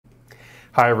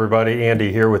Hi everybody, Andy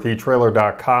here with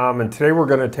etrailer.com, and today we're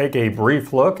going to take a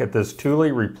brief look at this Thule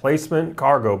replacement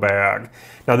cargo bag.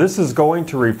 Now this is going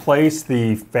to replace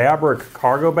the fabric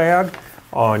cargo bag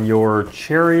on your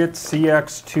Chariot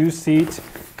CX 2-seat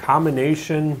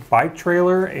combination bike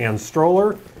trailer and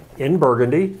stroller in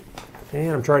Burgundy.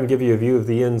 And I'm trying to give you a view of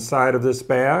the inside of this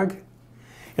bag.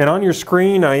 And on your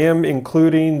screen I am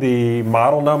including the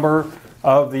model number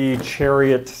of the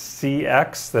Chariot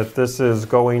CX that this is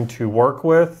going to work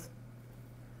with.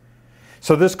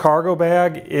 So this cargo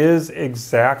bag is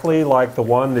exactly like the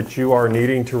one that you are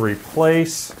needing to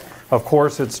replace. Of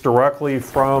course, it's directly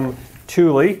from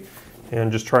Thule,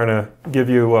 and just trying to give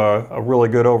you a really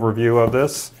good overview of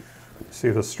this. See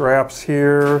the straps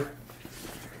here.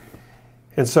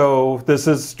 And so this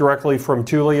is directly from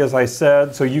Thule, as I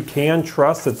said, so you can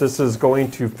trust that this is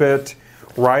going to fit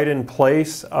right in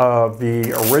place of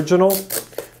the original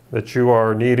that you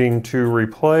are needing to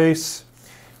replace.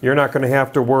 You're not going to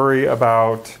have to worry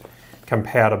about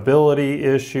compatibility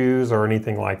issues or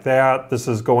anything like that. This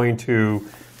is going to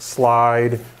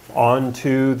slide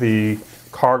onto the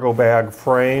cargo bag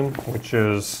frame, which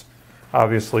is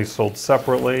obviously sold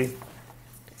separately.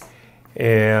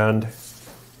 And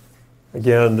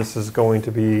again, this is going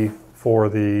to be for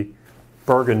the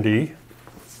Burgundy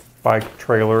bike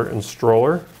trailer and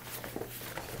stroller.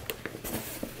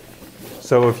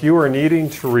 So if you are needing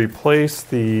to replace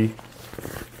the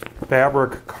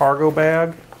fabric cargo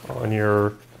bag on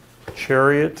your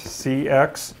Chariot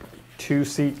CX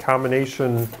 2-seat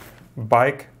combination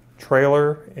bike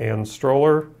trailer and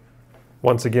stroller,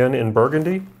 once again in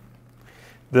Burgundy,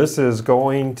 this is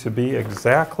going to be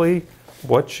exactly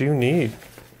what you need.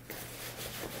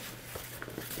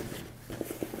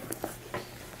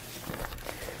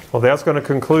 Well, that's going to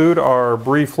conclude our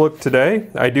brief look today.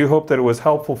 I do hope that it was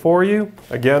helpful for you.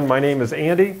 Again, my name is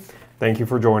Andy. Thank you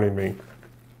for joining me.